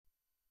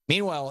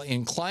Meanwhile,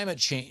 in climate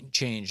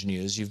change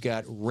news, you've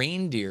got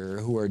reindeer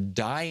who are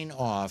dying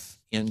off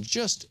in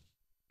just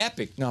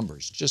epic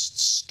numbers,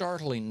 just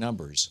startling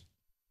numbers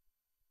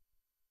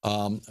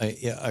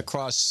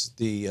across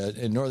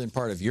the northern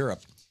part of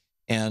Europe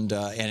and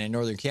in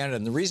northern Canada.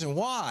 And the reason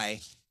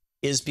why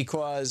is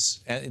because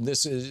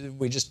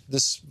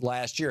this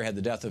last year had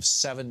the death of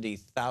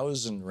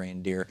 70,000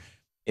 reindeer.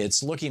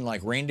 It's looking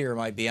like reindeer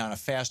might be on a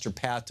faster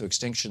path to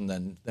extinction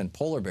than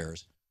polar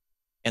bears.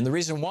 And the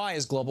reason why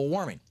is global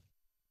warming.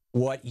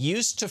 What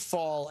used to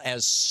fall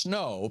as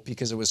snow,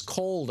 because it was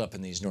cold up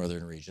in these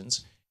northern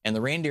regions, and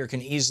the reindeer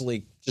can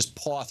easily just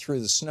paw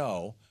through the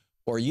snow,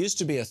 or used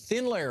to be a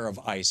thin layer of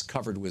ice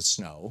covered with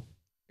snow,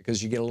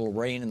 because you get a little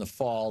rain in the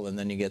fall and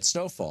then you get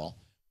snowfall,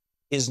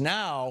 is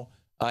now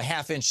a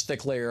half-inch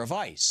thick layer of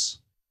ice,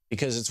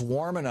 because it's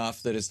warm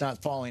enough that it's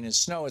not falling as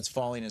snow, it's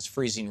falling as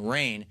freezing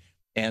rain.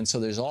 And so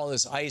there's all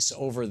this ice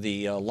over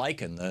the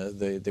lichen,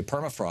 the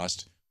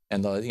permafrost,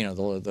 and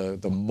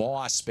the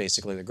moss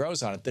basically that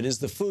grows on it, that is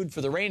the food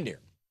for the reindeer.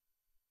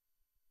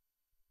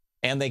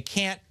 And they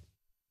can't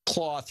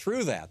claw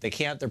through that. They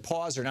can't. Their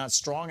paws are not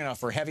strong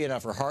enough or heavy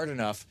enough or hard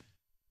enough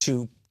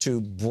to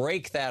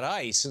break that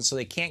ice, and so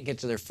they can't get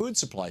to their food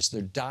supply. So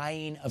they're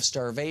dying of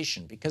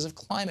starvation because of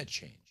climate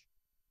change.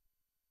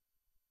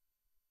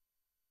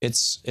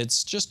 It's an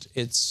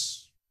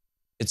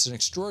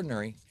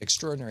extraordinary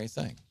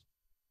thing,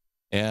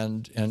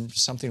 and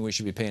something we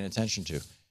should be paying attention to.